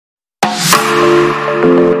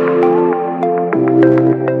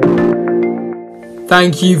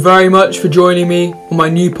Thank you very much for joining me on my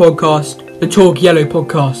new podcast, the Talk Yellow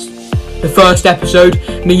Podcast. The first episode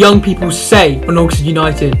in the Young People's Say on Oxford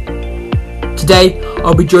United. Today,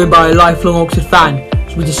 I'll be joined by a lifelong Oxford fan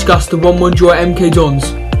as we discuss the 1-1 draw at MK Dons,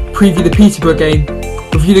 preview the Peterborough game,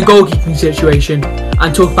 review the goalkeeping situation,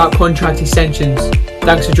 and talk about contract extensions.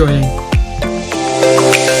 Thanks for joining.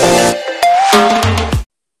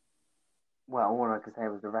 Well, all I could say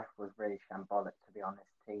was the ref was really shambolic, to be honest.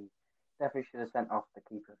 He definitely should have sent off the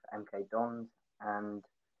keeper for MK Dons, and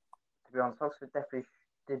to be honest, Oxford definitely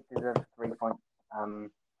did deserve 3 points.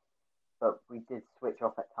 But we did switch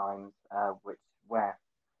off at times, where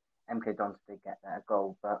MK Dons did get their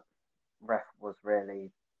goal, but ref was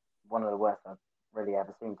really one of the worst I've really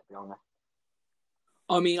ever seen, to be honest.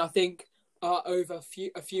 I mean, I think over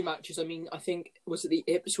a few matches, I think, was it the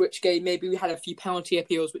Ipswich game? Maybe we had a few penalty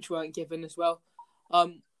appeals which weren't given as well.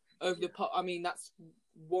 That's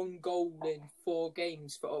 1 goal in 4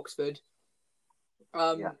 games for Oxford.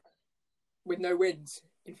 With no wins,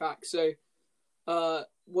 in fact. So, what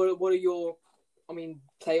are your,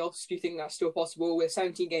 playoffs? Do you think that's still possible? We're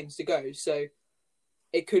 17 games to go, so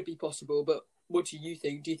it could be possible. But what do you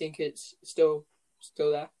think? Do you think it's still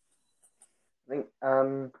there? I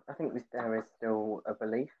think there is still a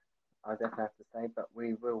belief, I definitely have to say, but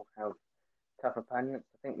we will have tough opponents.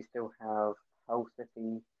 I think we still have Hull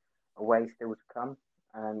City away still to come,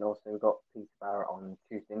 and also we've got Peterborough on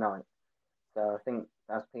Tuesday night. So I think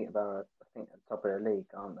that's Peterborough, at the top of the league,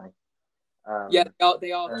 aren't they?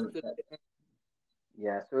 They are.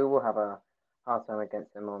 So we will have a hard time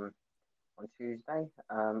against them on Tuesday.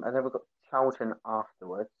 And then we've got Charlton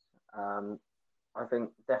afterwards. I think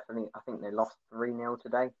they lost 3-0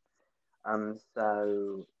 today. I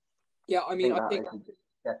think it's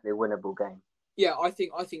definitely a winnable game. Yeah, I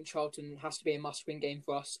think Charlton has to be a must-win game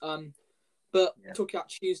for us. Talking about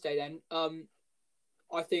Tuesday then,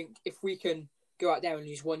 I think if we can go out there and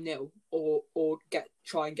lose 1-0 or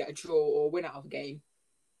try and get a draw or win out of a game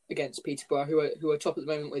against Peterborough, who are top at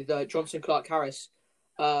the moment with Johnson Clark-Harris,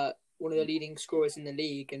 one of the leading scorers in the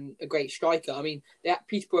league and a great striker. I mean,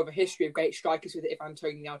 Peterborough have a history of great strikers, with Ivan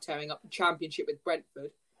Toney now tearing up the championship with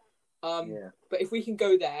Brentford. But if we can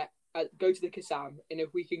go there, go to the Kassam, and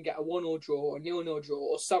if we can get a 1-1 draw or 0-0 draw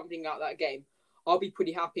or something out of that game, I'll be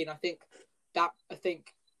pretty happy. And I think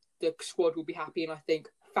the squad will be happy, and I think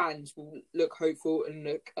fans will look hopeful and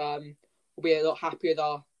will be a lot happier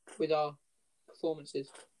with our performances.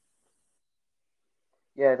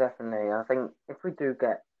 Yeah, definitely. I think if we do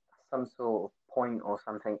get some sort of point or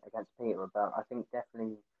something against Peterborough, I think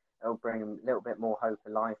definitely it'll bring a little bit more hope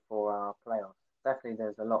alive for our playoffs. Definitely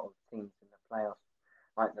there's a lot of teams in the playoffs,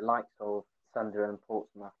 like the likes of Sunderland,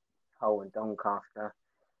 Portsmouth, Hull and Doncaster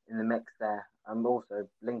in the mix there. And also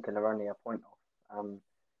Lincoln are only a point off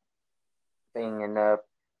being in the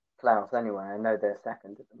playoffs anyway. I know they're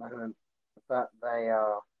second at the moment, but they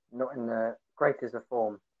are not in the greatest of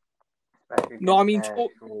form, especially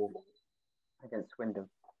against Swindon.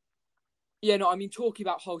 Yeah, no, talking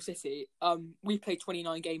about Hull City, we played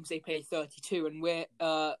 29 games, they played 32, and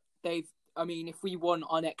if we won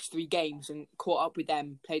our next 3 games and caught up with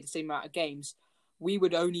them, played the same amount of games, we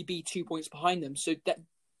would only be 2 points behind them. So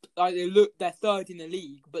they're third in the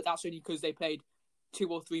league, but that's only because they played 2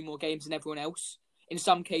 or 3 more games than everyone else in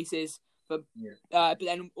some cases. But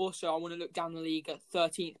then also I want to look down the league at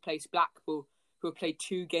 13th place Blackpool, who have played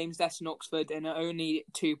 2 games less than Oxford and are only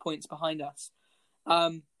 2 points behind us.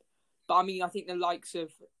 But I think the likes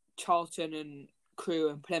of Charlton and Crewe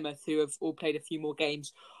and Plymouth, who have all played a few more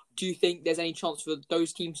games, do you think there's any chance for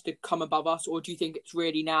those teams to come above us, or do you think it's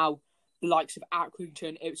really now the likes of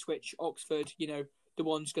Accrington, Ipswich, Oxford, the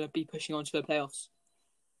ones going to be pushing on to the playoffs?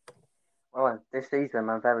 Well, this season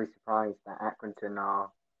I'm very surprised that Accrington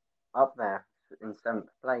are up there in 7th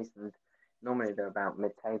place, and normally they're about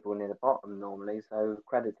mid-table near the bottom normally, so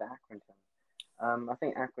credit to Accrington. I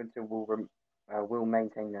think Accrington will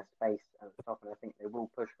maintain their space at the top, and I think they will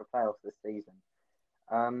push for playoffs this season.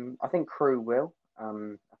 I think Crewe will.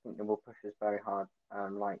 I think they will push us very hard,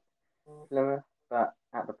 like Plymouth, but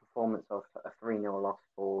at the performance of a 3-0 loss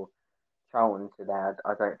for Charlton today,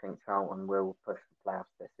 I don't think Charlton will push for playoffs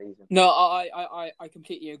this season. No, I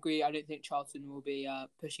completely agree. I don't think Charlton will be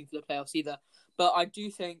pushing for the playoffs either. But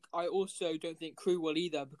I also don't think Crewe will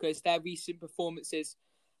either, because their recent performances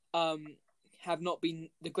have not been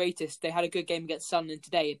the greatest. They had a good game against Sunderland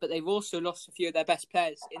today, but they've also lost a few of their best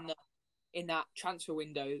players in that transfer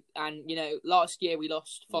window. And last year we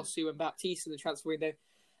lost Fosu and Baptiste in the transfer window,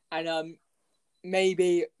 and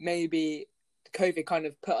maybe COVID kind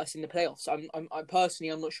of put us in the playoffs. I'm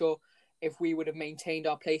personally, I'm not sure if we would have maintained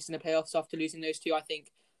our place in the playoffs after losing those 2. I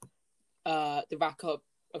think the rack up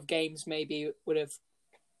of games maybe would have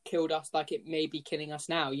killed us like it may be killing us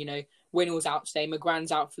now. You know, Winnall's out today,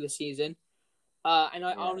 McGran's out for the season. And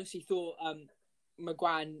I honestly thought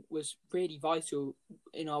McGran was really vital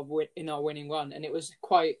in our winning run, and it was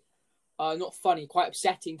quite not funny, quite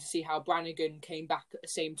upsetting to see how Brannigan came back at the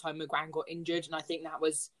same time McGran got injured, and I think that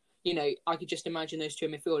was, you know, I could just imagine those two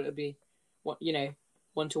in midfield. It would be,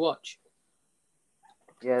 one to watch.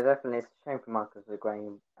 Yeah, definitely. It's a shame for Marcus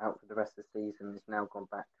McGran out for the rest of the season. He's now gone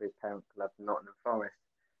back to his parent club, Nottingham Forest.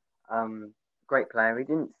 Great player. He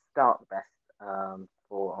didn't start the best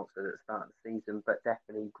for Oxford at the start of the season, but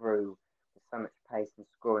definitely grew with so much pace and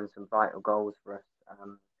scoring some vital goals for us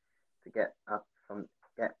to get up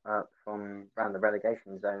from around the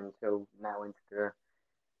relegation zone until now into the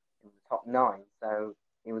top 9. So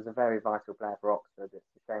he was a very vital player for Oxford. It's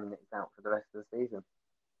a shame that he's out for the rest of the season.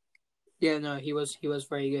 Yeah, no, he was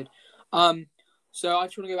very good. So I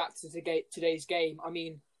just want to go back to today's game. I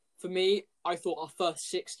mean, for me, I thought our first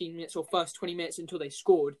 16 minutes or first 20 minutes until they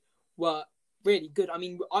scored were really good. I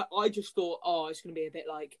mean, I just thought, it's going to be a bit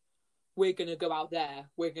like, we're going to go out there,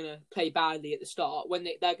 we're going to play badly at the start when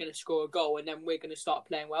they're going to score a goal, and then we're going to start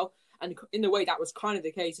playing well. And in a way, that was kind of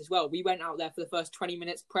the case as well. We went out there for the first 20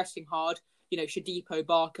 minutes pressing hard. You know, Shodipo,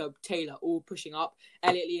 Barker, Taylor, all pushing up.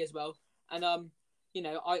 Elliot Lee as well. And,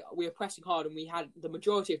 we were pressing hard and we had the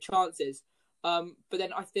majority of chances. But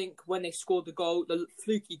then I think when they scored the goal, the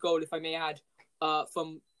fluky goal, if I may add,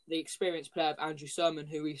 from the experienced player of Andrew Surman,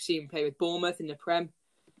 who we've seen play with Bournemouth in the Prem,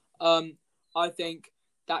 I think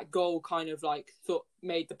that goal kind of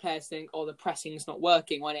made the players think, the pressing's not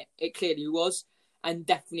working, when it clearly was. And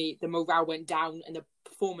definitely the morale went down and the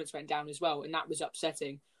performance went down as well. And that was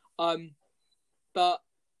upsetting. But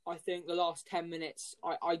I think the last 10 minutes,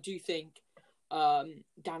 I do think Dan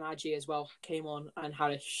Adji as well came on and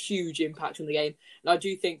had a huge impact on the game. And I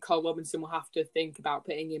do think Carl Robinson will have to think about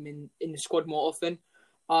putting him in the squad more often.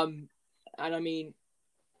 And I mean,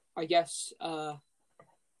 I guess...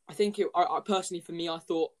 I think personally for me, I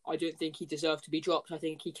don't think he deserved to be dropped. I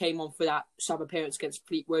think he came on for that sub appearance against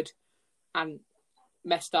Fleetwood and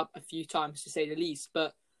messed up a few times, to say the least.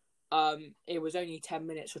 But it was only 10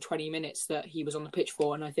 minutes or 20 minutes that he was on the pitch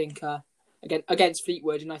for, and I think again against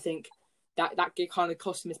Fleetwood, and I think that kind of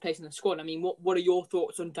cost him his place in the squad. I mean, what are your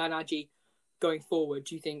thoughts on Dan Adji going forward?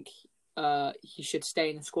 Do you think he should stay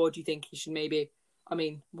in the squad? Do you think he should maybe? I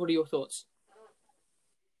mean, what are your thoughts?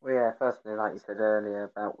 Well, yeah, firstly, like you said earlier,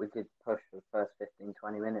 we did push for the first 15,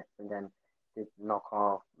 20 minutes and then did knock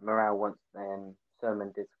our morale once then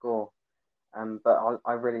Surman did score. But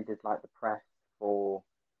I really did like the press for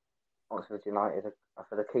Oxford United,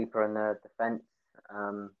 for the keeper and the defence.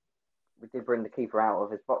 We did bring the keeper out of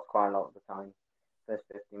his box quite a lot of the time, first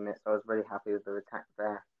 15 minutes, so I was really happy with the attack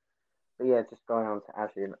there. But yeah, just going on to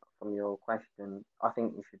Ashley from your question, I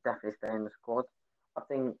think he should definitely stay in the squad. I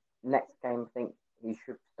think next game, he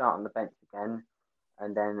should start on the bench again,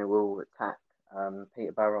 and then we'll attack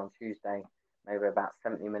Peterborough on Tuesday, maybe about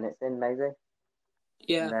 70 minutes in, maybe.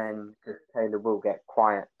 Yeah. And then, because Taylor will get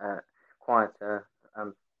quieter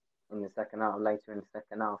in the second half, later in the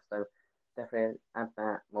second half, so definitely add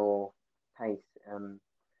that more pace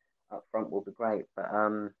up front will be great. But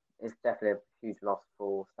it's definitely a huge loss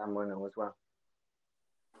for Sam Winnall as well.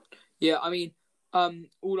 Yeah, I mean,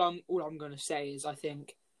 all I'm going to say is I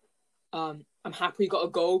think I'm happy we got a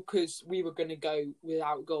goal because we were going to go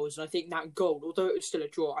without goals. And I think that goal, although it was still a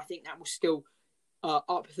draw, I think that will still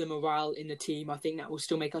up the morale in the team. I think that will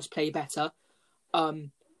still make us play better. I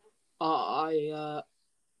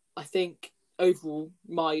think overall,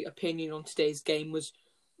 my opinion on today's game was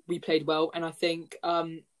we played well. And I think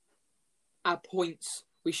at points,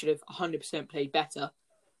 we should have 100% played better.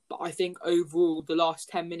 But I think overall, the last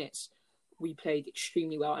 10 minutes, we played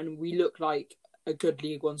extremely well. And we look like a good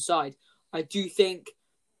League One side. I do think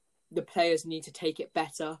the players need to take it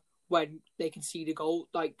better when they concede a goal.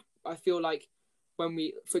 I feel like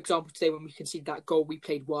for example, today when we conceded that goal, we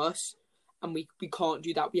played worse, and we can't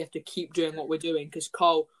do that. We have to keep doing what we're doing because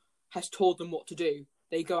Carl has told them what to do.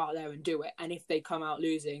 They go out there and do it, and if they come out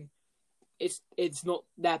losing, it's not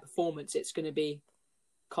their performance. It's going to be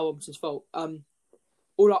Carl Robinson's fault.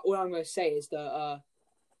 All I'm going to say is that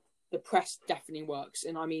the press definitely works,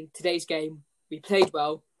 and I mean today's game we played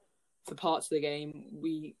well. For parts of the game,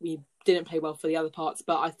 we didn't play well for the other parts,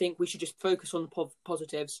 but I think we should just focus on the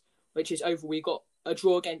positives, which is overall we got a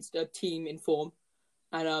draw against a team in form,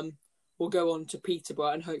 and we'll go on to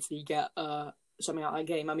Peterborough and hopefully get something out of that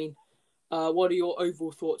game. I mean, what are your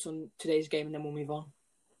overall thoughts on today's game, and then we'll move on?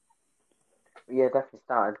 Yeah, definitely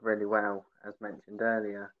started really well, as mentioned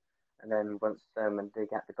earlier, And then once Sermon did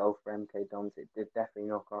get the goal for MK Dons, it did definitely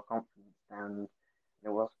knock our confidence down.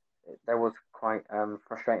 There was quite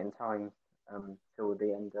frustrating times till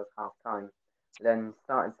the end of half time. Then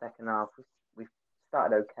starting second half, we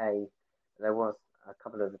started okay. There was a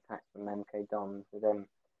couple of attacks from MK Dons, but then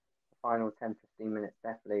the final 10-15 minutes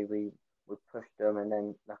definitely we pushed them, and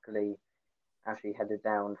then luckily Ashley headed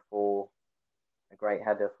down for a great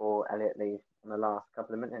header for Elliot Lee in the last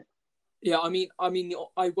couple of minutes. Yeah, I mean, the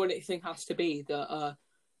ironic thing has to be that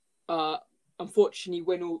unfortunately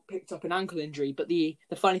Winnall picked up an ankle injury, but the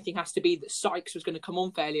funny thing has to be that Sykes was going to come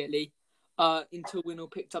on for Elliot Lee until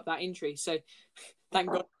Winnall picked up that injury. So thank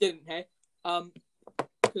God he didn't, hey?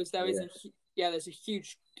 Because there's a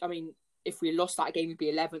huge. I mean, if we lost that game, we'd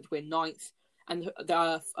be 11th, we're 9th. And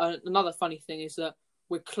another funny thing is that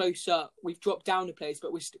we're closer. We've dropped down a place,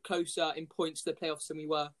 but we're closer in points to the playoffs than we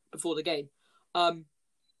were before the game. I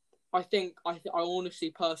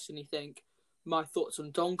honestly, personally think my thoughts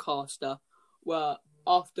on Doncaster were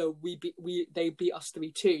after they beat us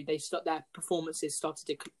 3-2. Their performances started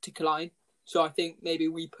to decline. So I think maybe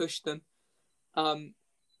we pushed them a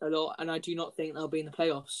lot, and I do not think they'll be in the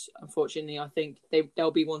playoffs. Unfortunately, I think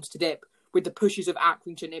they'll be ones to dip with the pushes of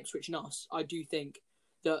Accrington, Ipswich, and us. I do think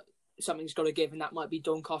that something's got to give, and that might be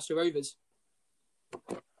Doncaster Rovers.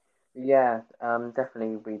 Yeah,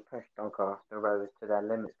 definitely we pushed Doncaster Rovers to their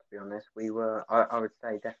limits, to be honest. We were, I would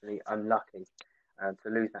say, definitely unlucky to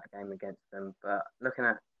lose that game against them. But looking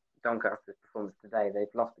at Doncaster's performance today, they've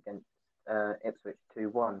lost against Ipswich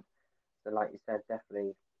 2-1. So like you said,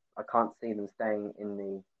 definitely, I can't see them staying in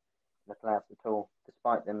the playoffs at all,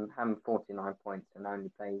 despite them having 49 points and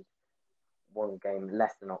only played one game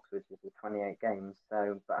less than Oxford, which is 28 games.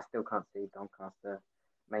 So, but I still can't see Doncaster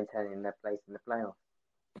maintaining their place in the playoffs.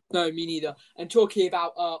 No, me neither. And talking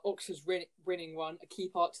about Oxford's winning one, a key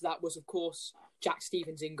part to that was, of course, Jack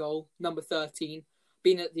Stevens in goal, number 13,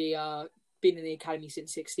 been in the academy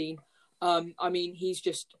since 16. I mean, he's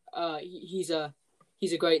just he's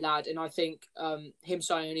a great lad, and I think him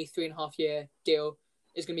signing a 3.5-year deal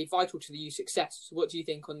is going to be vital to the youth success. So what do you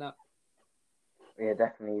think on that? Yeah,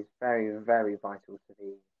 definitely. He's very, very vital to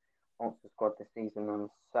the Oxford squad this season. I'm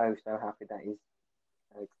so happy that he's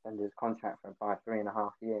extended his contract for about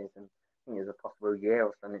 3.5 years, and I think there's a possible year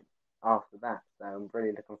or something after that. So I'm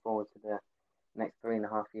really looking forward to the next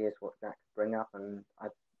 3.5 years, what Jack can bring up, and I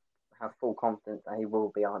have full confidence that he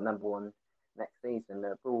will be our number one next season.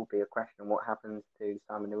 There will be a question what happens to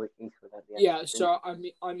Simon Eastwood at the end. Yeah, so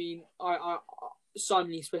I mean,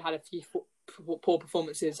 Simon Eastwood had a few poor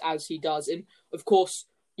performances as he does, and of course,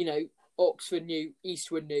 you know, Oxford knew,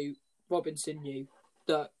 Eastwood knew, Robinson knew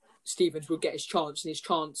that Stevens would get his chance, and his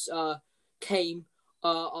chance came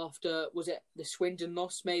after, was it the Swindon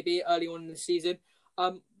loss maybe early on in the season?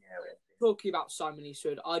 Talking about Simon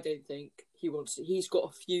Eastwood, I don't think he wants to. He's got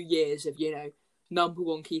a few years of, you know, number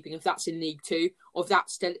one keeping, if that's in League Two, or if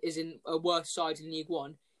that still is in a worse side in League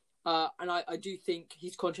One. And I do think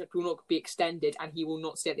his contract will not be extended, and he will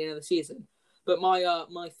not stay at the end of the season. But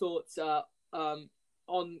my thoughts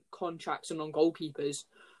on contracts and on goalkeepers,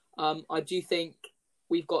 I do think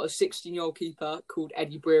we've got a 16-year-old keeper called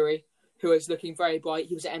Eddie Brewery, who is looking very bright.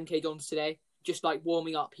 He was at MK Dons today, just like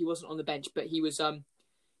warming up. He wasn't on the bench, but he was.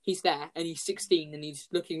 He's there, and he's 16, and he's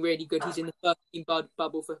looking really good. He's in the first team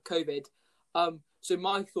bubble for COVID. So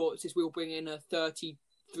my thoughts is we'll bring in a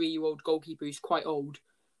 33-year-old goalkeeper who's quite old,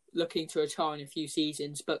 looking to retire in a few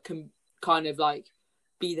seasons, but can kind of like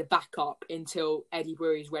be the backup until Eddie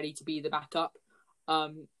Brewery is ready to be the backup. I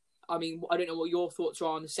mean, I don't know what your thoughts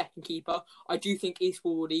are on the second keeper. I do think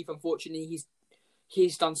Eastwood will leave. Unfortunately,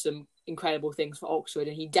 he's done some incredible things for Oxford,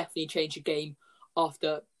 and he definitely changed the game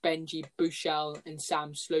after Benji Bushell and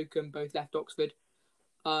Sam Slocum both left Oxford.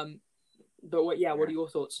 But what are your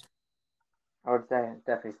thoughts? I would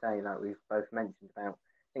definitely say, like we've both mentioned about,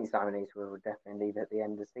 I think Simon Eastwood will definitely leave at the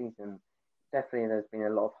end of the season. Definitely there's been a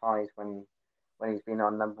lot of highs when he's been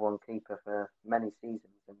our number one keeper for many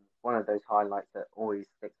seasons. And one of those highlights that always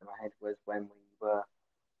sticks in my head was when we were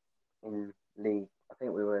in League, I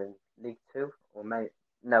think we were in League Two, or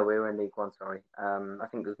no, we were in League One, sorry. I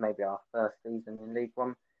think it was maybe our first season in League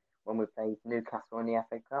One when we played Newcastle in the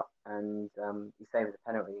FA Cup, and he saved a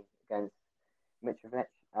penalty against Mitrovic,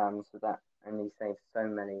 and he saved so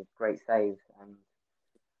many great saves and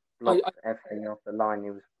blocked everything off the line.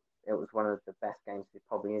 It was one of the best games he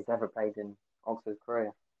probably has ever played in Oxford's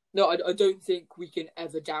career. No, I don't think we can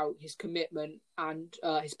ever doubt his commitment and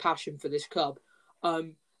his passion for this club.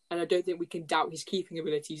 And I don't think we can doubt his keeping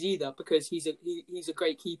abilities either, because he's a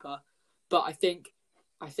great keeper. But I think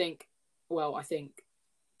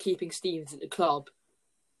keeping Stevens at the club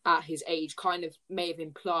at his age kind of may have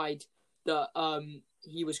implied that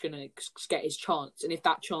he was going to get his chance. And if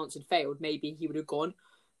that chance had failed, maybe he would have gone.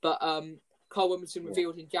 But Carl Williamson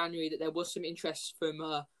revealed in January that there was some interest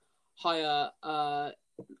from higher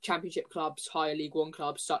Championship clubs, higher League One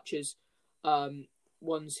clubs, such as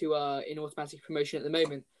ones who are in automatic promotion at the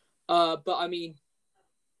moment. But I mean,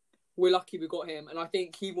 we're lucky we got him, and I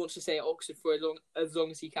think he wants to stay at Oxford for as long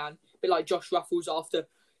as he can. A bit like Josh Ruffles after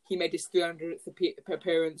he made his 300th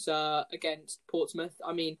appearance against Portsmouth.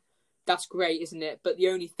 I mean, that's great, isn't it? But the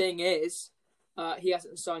only thing is, he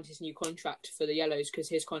hasn't signed his new contract for the Yellows because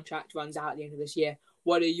his contract runs out at the end of this year.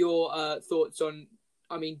 What are your thoughts on?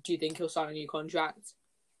 I mean, do you think he'll sign a new contract?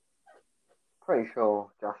 Pretty sure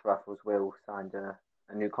Josh Ruffles will sign a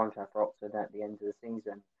new contract for Oxford at the end of the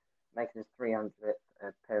season. Making his 300th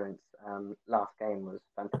appearance last game was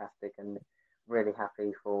fantastic, and really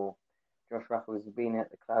happy for Josh Ruffles. He's been at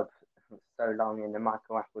the club so long in the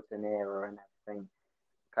Michael Appleton era and everything.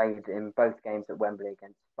 Played in both games at Wembley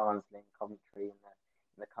against Barnsley and Coventry in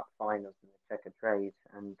the cup finals in the Checker Trade,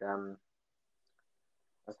 and so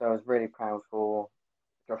I was really proud for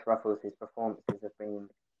Josh Ruffles. His performances have been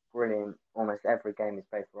brilliant. Almost every game he's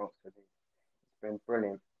played for Oxford, it's been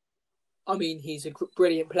brilliant. I mean, he's a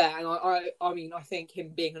brilliant player, and I mean, I think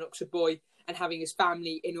him being an Oxford boy and having his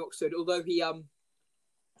family in Oxford, although he I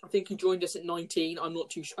think he joined us at 19. I'm not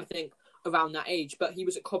too sure. I think around that age, but he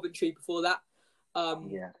was at Coventry before that.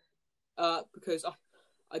 Because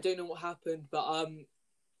I don't know what happened,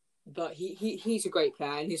 but he's a great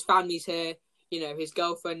player, and his family's here. You know, his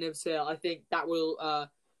girlfriend lives here. I think that will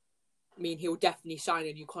mean he'll definitely sign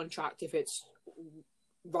a new contract if it's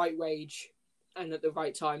right wage and at the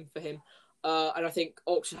right time for him. And I think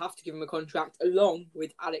Oxford have to give him a contract along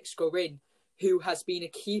with Alex Gorin, who has been a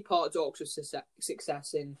key part of Oxford's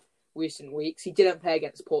success in recent weeks. He didn't play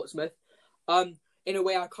against Portsmouth. In a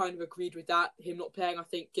way, I kind of agreed with that. Him not playing, I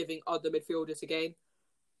think, giving other midfielders a game.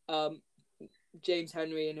 James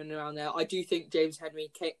Henry in and around there. I do think James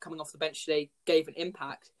Henry coming off the bench today gave an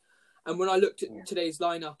impact. And when I looked at today's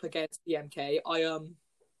lineup against the MK,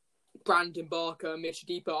 Brandon Barker and Mitch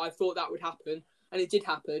Depot, I thought that would happen, and it did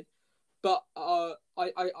happen. But I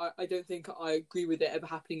don't think I agree with it ever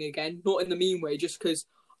happening again. Not in the mean way, just because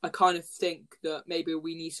I kind of think that maybe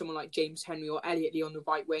we need someone like James Henry or Elliot Lee on the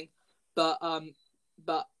right wing. But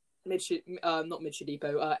not Mitch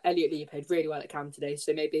Depot. Elliot Lee played really well at Cam today,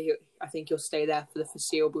 so maybe I think he'll stay there for the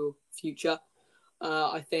foreseeable future.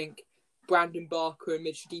 I think Brandon Barker and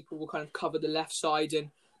Mitch Depot will kind of cover the left side,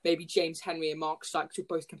 and maybe James Henry and Mark Sykes will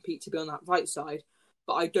both compete to be on that right side.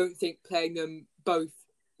 But I don't think playing them both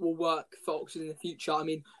will work for Oxford in the future. I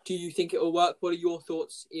mean, do you think it will work? What are your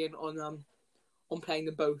thoughts, Ian, on playing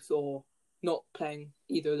them both or not playing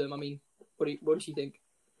either of them? I mean, what do you think?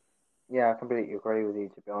 Yeah, I completely agree with you,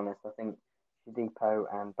 to be honest. I think Depot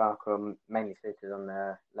and Barker mainly suited on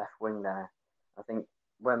the left wing there. I think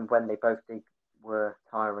when they both were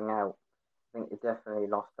tiring out, I think it definitely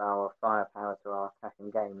lost our firepower to our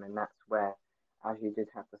attacking game, and that's where Ajew did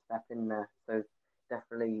have to step in there. So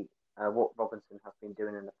definitely what Robinson has been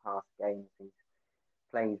doing in the past games, he's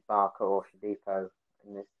played Barker or Shodipo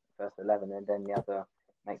in this first 11, and then the other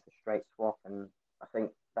makes a straight swap, and I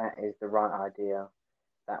think that is the right idea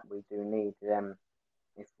that we do need them.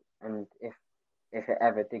 If it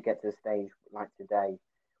ever did get to the stage like today,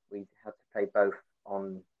 we had to play both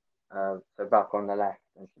on so Barker on the left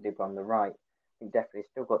and Shodipo on the right. We definitely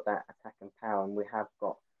still got that attacking power, and we have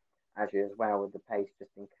got Ajew as well with the pace,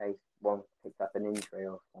 just in case one picked up an injury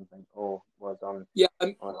or something, or was on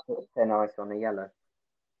thin ice on a yellow.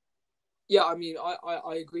 Yeah, I mean,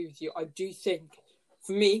 I agree with you. I do think,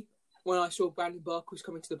 for me, when I saw Brandon Barker was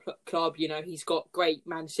coming to the club, you know, he's got great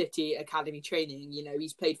Man City academy training. You know,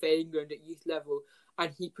 he's played for England at youth level,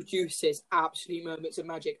 and he produces absolute moments of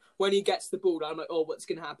magic. When he gets the ball, I'm like, oh, what's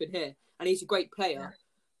going to happen here? And he's a great player,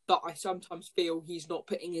 but I sometimes feel he's not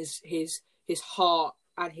putting his heart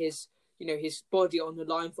and his body on the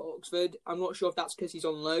line for Oxford. I'm not sure if that's because he's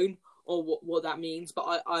on loan or what that means,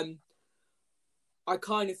 but I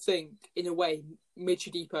kind of think, in a way, Mitch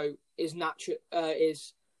Depot is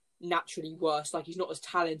naturally worse. Like, he's not as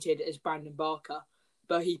talented as Brandon Barker,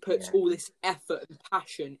 but he puts all this effort and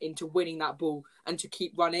passion into winning that ball and to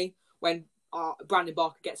keep running. When Brandon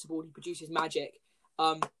Barker gets the ball, he produces magic.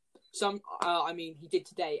 I mean, he did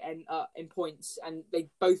today and in points, and they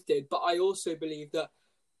both did. But I also believe that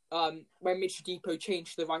when Mitch Depot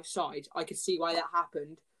changed to the right side, I could see why that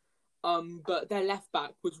happened. But their left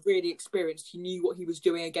back was really experienced. He knew what he was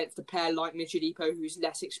doing against a player like Mitch Depot, who's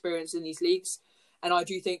less experienced in these leagues. And I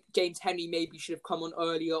do think James Henry maybe should have come on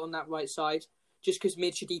earlier on that right side, just because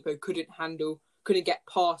Mitch Depot couldn't handle couldn't get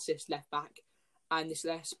past this left back, and this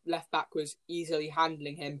left back was easily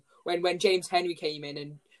handling him. When James Henry came in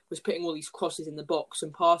and was putting all these crosses in the box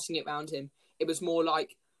and passing it around him, it was more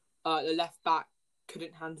like the left back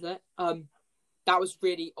couldn't handle it. That was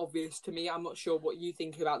really obvious to me. I'm not sure what you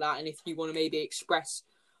think about that, and if you want to maybe express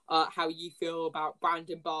how you feel about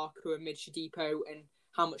Brandon Barker and Midge Depot and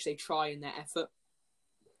how much they try in their effort.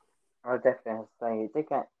 I definitely have to say it did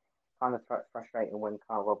get kind of frustrating when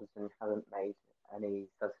Carl Robinson hadn't made any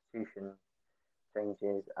substitution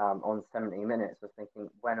changes on 70 minutes. I was thinking,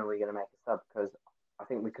 when are we going to make a sub? Because I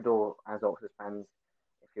think we could all, as Oxford fans,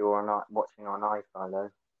 if you were watching on iFollow,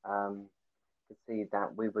 could see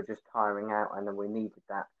that we were just tiring out, and then we needed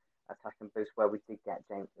that attacking boost where we did get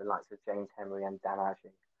the likes of James Henry and Dan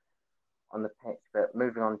Ashley on the pitch. But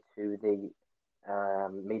moving on to the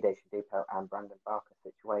Midge Depot and Brandon Barker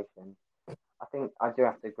situation, I think I do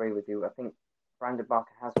have to agree with you. I think Brandon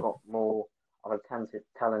Barker has got more of a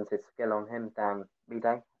talented skill on him than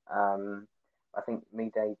Midge. I think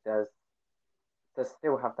Midge does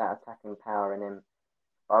still have that attacking power in him.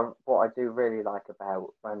 But what I do really like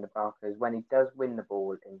about Brandon Barker is when he does win the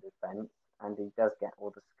ball in defence and he does get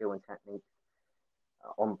all the skill and techniques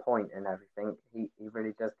on point and everything, he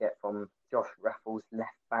really does get from Josh Raffles' left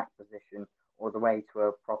back position all the way to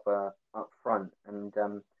a proper up front, and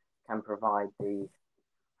can provide the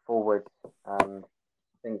forward. I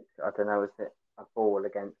think, I don't know, is it a ball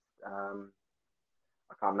against,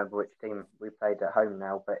 I can't remember which team we played at home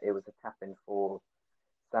now, but it was a tap-in for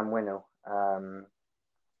Sam Winnell.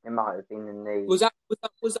 It might have been in the was that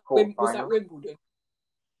Wimbledon?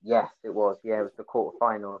 Yes, it was. Yeah, it was the quarter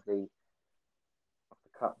final of the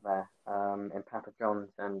cup there in Papa John's,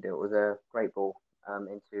 and it was a great ball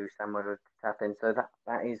into Sam Winnell to tap in. So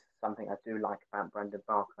that is something I do like about Brandon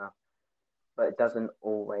Barker, but it doesn't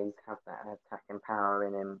always have that attacking power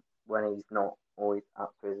in him when he's not always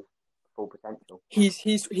up to his full potential.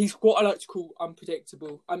 He's what I like to call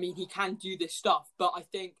unpredictable. I mean, he can do this stuff, but I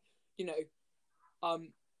think,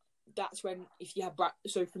 that's when, if you have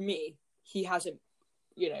so for me, he hasn't,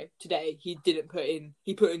 today he put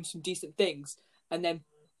in some decent things, and then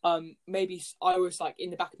maybe I was like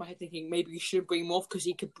in the back of my head thinking maybe we should bring him off because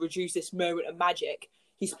he could produce this moment of magic.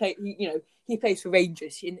 He plays for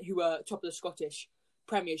Rangers, who are top of the Scottish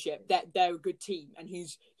Premiership. They're a good team, and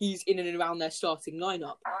he's in and around their starting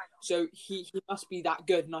lineup. So he must be that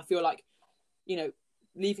good, and I feel like,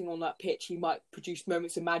 leaving on that pitch, he might produce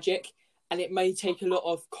moments of magic, and it may take a lot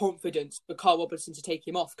of confidence for Carl Robinson to take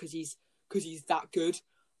him off because he's that good,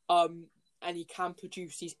 and he can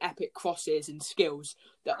produce these epic crosses and skills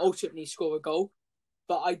that ultimately score a goal.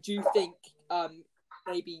 But I do think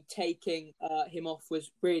maybe taking him off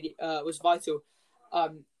was really was vital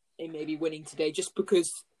in maybe winning today, just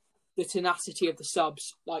because the tenacity of the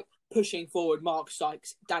subs, like pushing forward Mark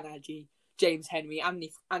Sykes, Dan Adji, James Henry,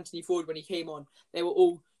 Anthony Ford when he came on, they were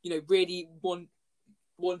all really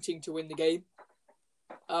wanting to win the game.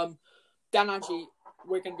 Dan Adji,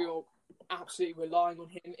 we're going to be absolutely relying on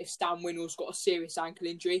him. If Stan Winnell's got a serious ankle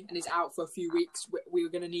injury and is out for a few weeks, we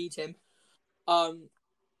were going to need him.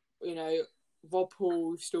 Rob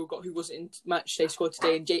Hall still got, who wasn't in match day squad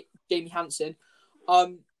today, and Jamie Hansen.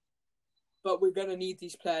 But we're going to need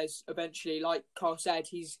these players eventually. Like Carl said,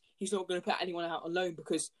 he's not going to put anyone out on loan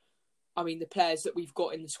because, the players that we've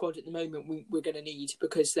got in the squad at the moment, we're going to need,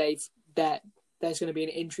 because there's going to be an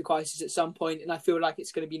injury crisis at some point, and I feel like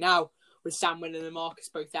it's going to be now with Sam Winnell and Marcus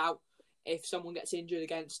both out. If someone gets injured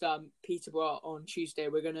against Peterborough on Tuesday,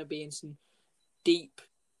 we're going to be in some deep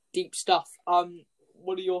stuff.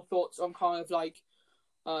 What are your thoughts on kind of like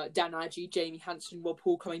Dan Adji, Jamie Hansen, Rob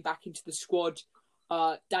Hall coming back into the squad,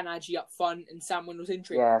 Dan Adji up front, and Sam Winnell's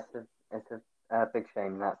injury? Yeah, it's a big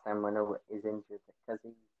shame that Sam Winnell is injured, because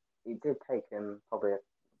he did take him probably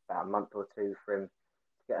about a month or two for him to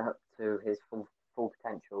get up to his full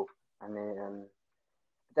potential, and then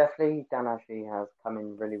definitely Dan Ashley has come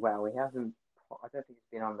in really well. I don't think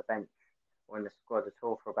he's been on the bench or in the squad at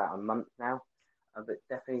all for about a month now, but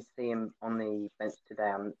definitely see him on the bench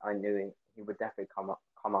today. I knew he would definitely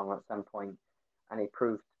come on at some point, and he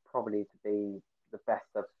proved probably to be the best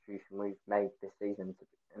substitution we've made this season,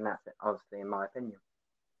 and that's it, obviously, in my opinion.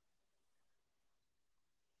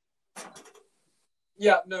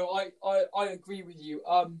 Yeah, no, I agree with you.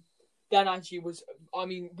 Dan Adji was,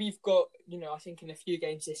 we've got, I think in a few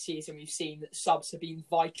games this season, we've seen that subs have been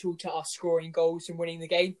vital to us scoring goals and winning the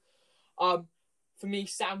game. For me,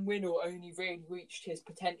 Sam Winnell only really reached his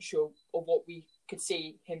potential of what we could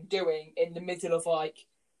see him doing in the middle of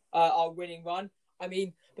our winning run.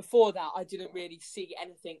 Before that, I didn't really see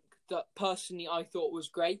anything that personally I thought was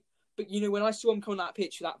great. But, when I saw him come on that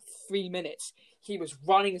pitch for that 3 minutes, he was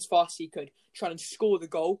running as fast as he could, trying to score the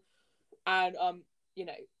goal. And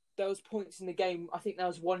there was points in the game. I think there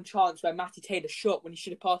was one chance where Matty Taylor shot when he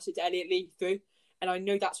should have passed it to Elliot Lee through. And I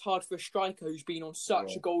know that's hard for a striker who's been on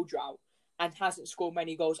such a goal drought and hasn't scored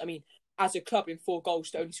many goals. I mean, as a club in 4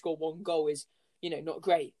 goals to only score 1 goal is, not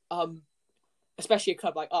great. Especially a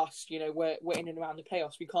club like us, we're in and around the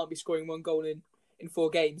playoffs. We can't be scoring 1 goal in 4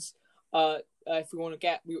 games. If we want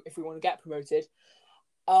to get promoted.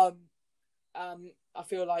 I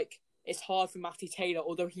feel like it's hard for Matty Taylor,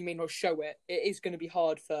 although he may not show it. It is going to be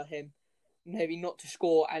hard for him, maybe not to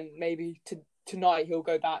score, and maybe tonight he'll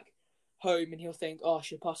go back home and he'll think, "Oh, I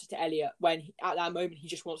should pass it to Elliot." When at that moment he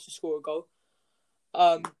just wants to score a goal.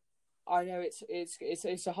 I know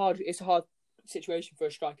it's a hard situation for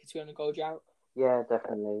a striker to be on a goal drought. Yeah,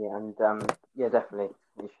 definitely, and definitely,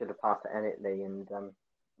 he should have passed it Elliot Lee, and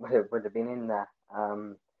would have been in there.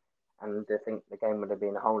 And I think the game would have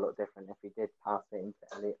been a whole lot different if he did pass it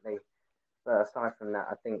into Elliot Lee. But aside from that,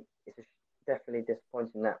 I think it's definitely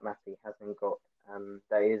disappointing that Matty hasn't got,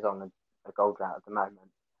 that he is on a goal drought at the moment.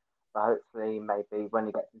 But hopefully, maybe when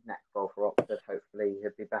he gets his next goal for Oxford, hopefully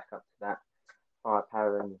he'll be back up to that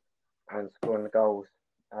firepower and scoring the goals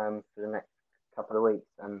for the next couple of weeks.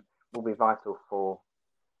 And will be vital for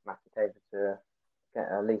Matty Taylor to get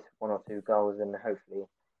at least 1 or 2 goals and hopefully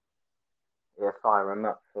fire him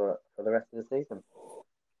up for the rest of the season.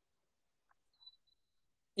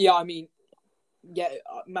 Yeah, I mean,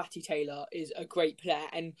 Matty Taylor is a great player,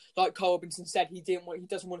 and like Carl Robinson said, he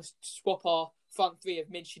doesn't want to swap our front 3 of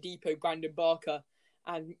Midge Shodipo, Brandon Barker,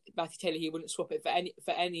 and Matty Taylor. He wouldn't swap it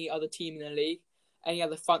for any other team in the league, any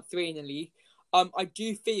other front 3 in the league. I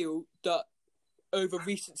do feel that over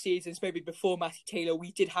recent seasons, maybe before Matty Taylor,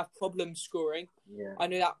 we did have problems scoring. Yeah. I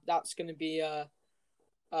know that's going to be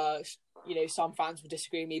some fans will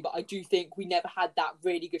disagree with me, but I do think we never had that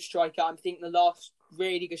really good striker. I'm thinking the last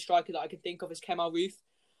really good striker that I can think of is Kemar Roof.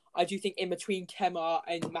 I do think in between Kemar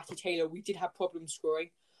and Matty Taylor, we did have problems scoring.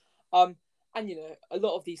 And a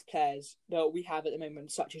lot of these players that we have at the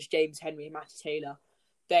moment, such as James Henry and Matty Taylor,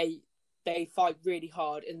 they fight really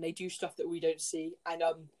hard and they do stuff that we don't see. And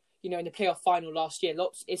in the playoff final last year,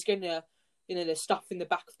 it's gonna there's stuff in the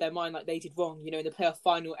back of their mind like they did wrong. In the playoff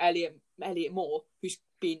final, Elliot Moore, who's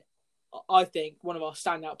been, I think, one of our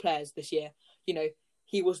standout players this year.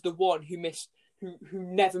 He was the one who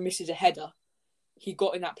never misses a header. He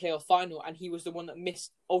got in that playoff final, and he was the one that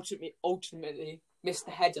ultimately missed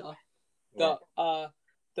the header that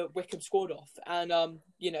Wickham scored off. And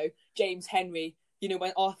James Henry,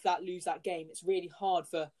 when after lose that game, it's really hard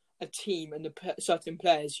for a team and the certain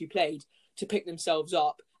players who played to pick themselves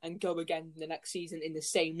up and go again the next season in the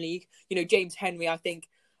same league. James Henry, I think,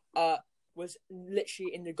 was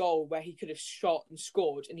literally in the goal where he could have shot and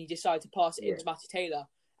scored, and he decided to pass it into Matty Taylor,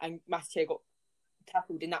 and Matty Taylor got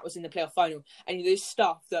tackled, and that was in the playoff final. And there's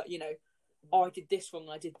stuff that I did this wrong,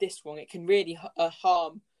 I did this wrong. It can really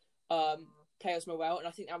harm players' morale, and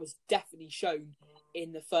I think that was definitely shown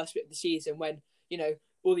in the first bit of the season when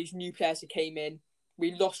all these new players that came in.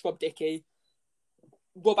 We lost Rob Dickey.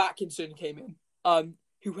 Rob Atkinson came in,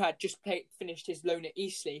 who had just finished his loan at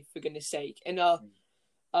Eastleigh, for goodness sake, and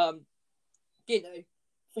for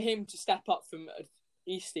him to step up from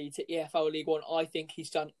Eastleigh to EFL League One, I think he's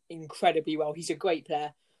done incredibly well. He's a great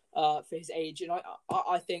player for his age, and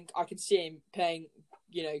I think I can see him playing,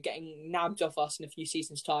 getting nabbed off us in a few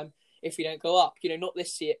seasons' time if we don't go up. Not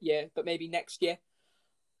this year, but maybe next year.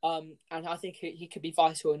 And I think he could be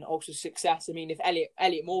vital in Ulster's success. I mean, if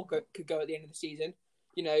Elliot Moore could go at the end of the season,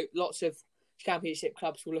 lots of Championship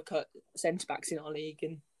clubs will look at centre-backs in our league,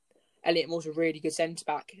 and Elliot Moore's a really good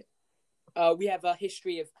centre-back. We have a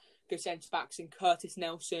history of good centre-backs in Curtis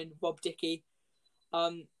Nelson, Rob Dickey.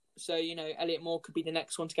 So, Elliot Moore could be the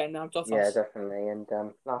next one to get nabbed off us. Yeah, definitely. And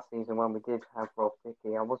last season when we did have Rob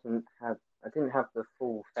Dickey, I didn't have the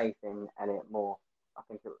full faith in Elliot Moore. I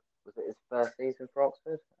think it was his first season for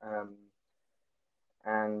Oxford.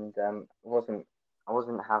 And I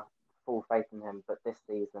wasn't have full faith in him, but this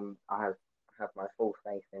season I have my full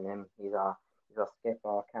faith in him. He's our skipper,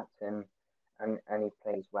 our captain, and he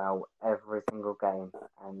plays well every single game.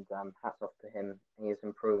 And hats off to him. He has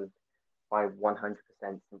improved by 100%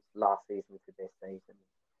 since last season to this season.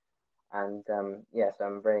 And so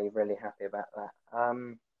I'm really, really happy about that.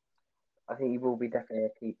 I think he will be definitely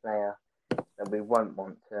a key player that we won't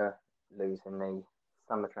want to lose in the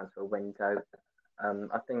summer transfer window.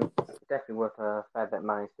 I think it's definitely worth a fair bit of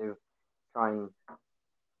money to try and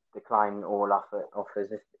decline all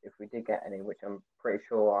offers if we did get any, which I'm pretty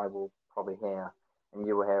sure I will probably hear, and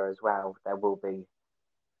you will hear as well. There will be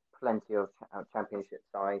plenty of championship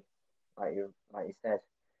sides, like you said,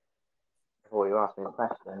 before you asked me a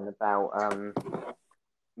question about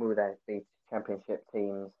will there be championship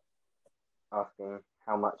teams, asking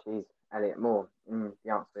how much is Elliot Moore.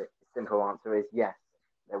 The simple answer is yes.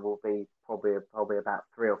 There will be probably about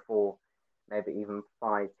 3 or 4, maybe even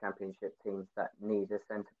 5 championship teams that need a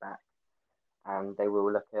centre back, and they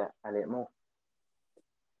will look at Elliot Moore.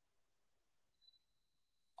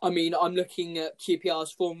 I mean, I'm looking at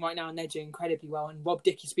QPR's form right now, and they're doing incredibly well. And Rob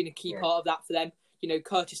Dickey's been a key part of that for them. You know,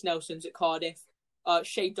 Curtis Nelson's at Cardiff.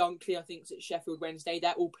 Shay Dunkley, I think, is at Sheffield Wednesday.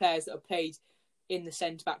 They're all players that have played in the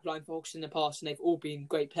centre-back line for Oxford in the past, and they've all been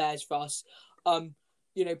great players for us.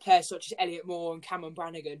 You know, players such as Elliot Moore and Cameron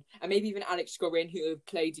Brannigan, and maybe even Alex Gorin, who have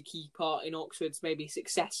played a key part in Oxford's maybe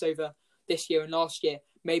success over this year and last year,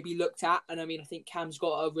 may be looked at. And I mean, I think Cam's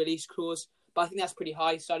got a release clause, but I think that's pretty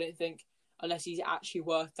high, so I don't think, unless he's actually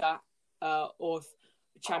worth that, or if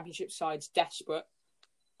the championship side's desperate,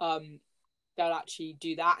 they'll actually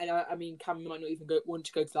do that. And I mean, Cam might not even want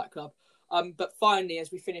to go to that club. But finally,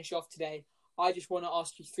 as we finish off today, I just want to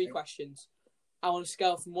ask you 3 questions. On a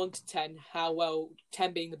scale from 1 to 10,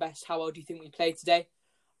 10 being the best, how well do you think we played today?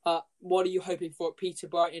 What are you hoping for at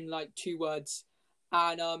Peterborough in like 2 words?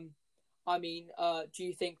 And do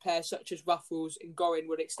you think players such as Ruffles and Gorin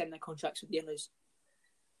would extend their contracts with the Yellows?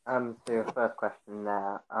 To your first question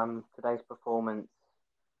there, today's performance,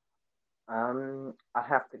 I'd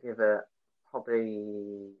have to give it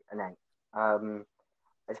probably an 8.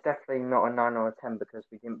 It's definitely not a 9 or a 10 because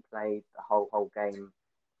we didn't play the whole game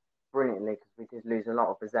brilliantly, because we did lose a lot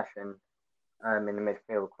of possession in the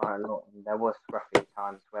midfield, quite a lot. And there was scruffy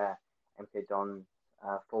times where MK Don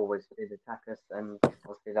forwards did attack us, and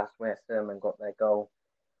obviously that's where Sermon got their goal.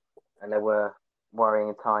 And there were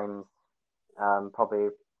worrying times, probably,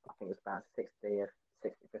 I think it was about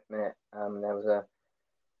 65th minute. There was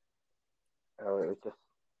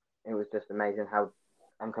it was just amazing how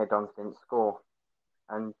MK Dons didn't score.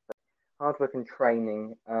 And hard work and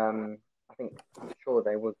training, I'm sure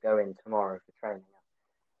they would go in tomorrow for training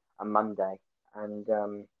on Monday and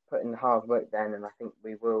put in the hard work then, and I think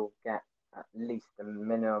we will get at least a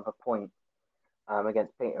minimum of a point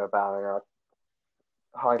against Peterborough.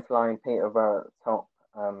 High-flying Peterborough at the top,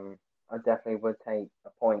 I definitely would take a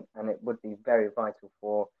point, and it would be very vital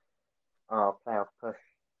for our playoff push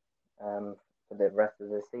for the rest of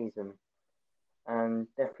the season. And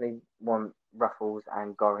definitely want Ruffles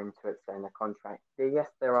and Gorin to extend their contract. Yes,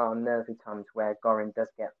 there are nervy times where Gorin does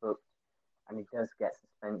get booked and he does get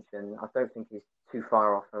suspension. I don't think he's too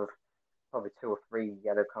far off of probably 2 or 3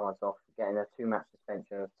 yellow cards off getting a 2-match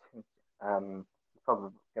suspension.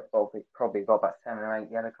 Probably got about 7 or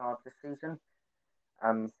 8 yellow cards this season.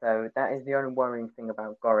 So that is the only worrying thing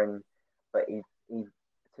about Gorin. But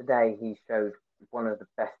today he showed one of the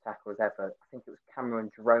best tackles ever. I think it was Cameron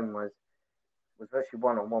Jerome was virtually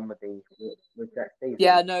 1-on-1 with Jack Stevens.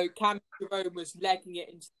 Yeah, no, Cameron Jerome was legging it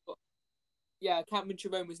into the box. Yeah, Cameron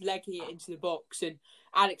Jerome was legging it into the box, and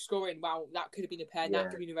Alex Gorin, wow, that could have been a pair, that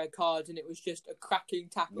could have been a red card, and it was just a cracking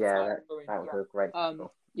tackle. Yeah, that was a great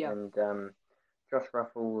tackle. And Josh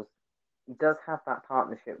Ruffles, he does have that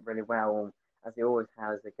partnership really well, as he always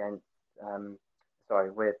has against,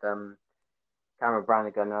 with Cameron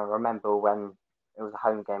Brannigan. I remember when it was a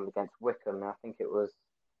home game against Wycombe, I think it was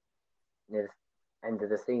near the end of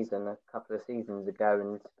the season, a couple of seasons ago,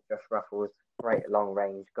 and Josh Ruffles, great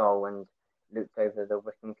long-range goal and looped over the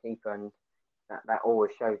Wycombe keeper, and that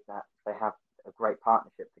always shows that they have a great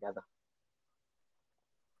partnership together.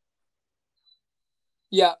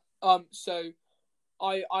 Yeah, so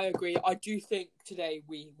I agree. I do think today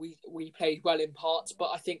we played well in parts,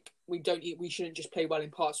 but I think we shouldn't just play well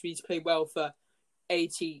in parts. We need to play well for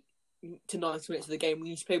 80 to 90 minutes of the game. We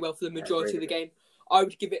need to play well for the majority of the game. I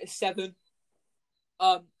would give it a 7.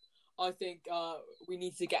 I think we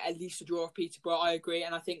need to get at least a draw of Peterborough. I agree,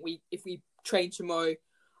 and I think if we train tomorrow,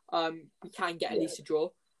 we can get at least a draw.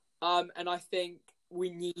 And I think we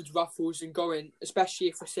need Ruffles and Gorin, especially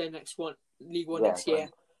if we're still in League One next year.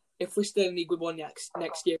 If we're still in League One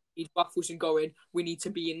next year, we need Ruffles and Gorin. We need to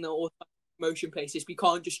be in the promotion places. We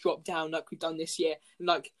can't just drop down like we've done this year, and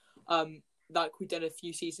like we've done a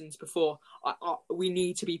few seasons before. We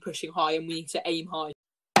need to be pushing high, and we need to aim high.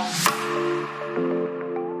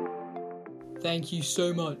 Thank you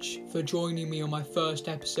so much for joining me on my first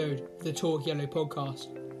episode of the Talk Yellow podcast.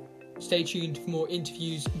 Stay tuned for more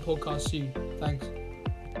interviews and podcasts soon. Thanks.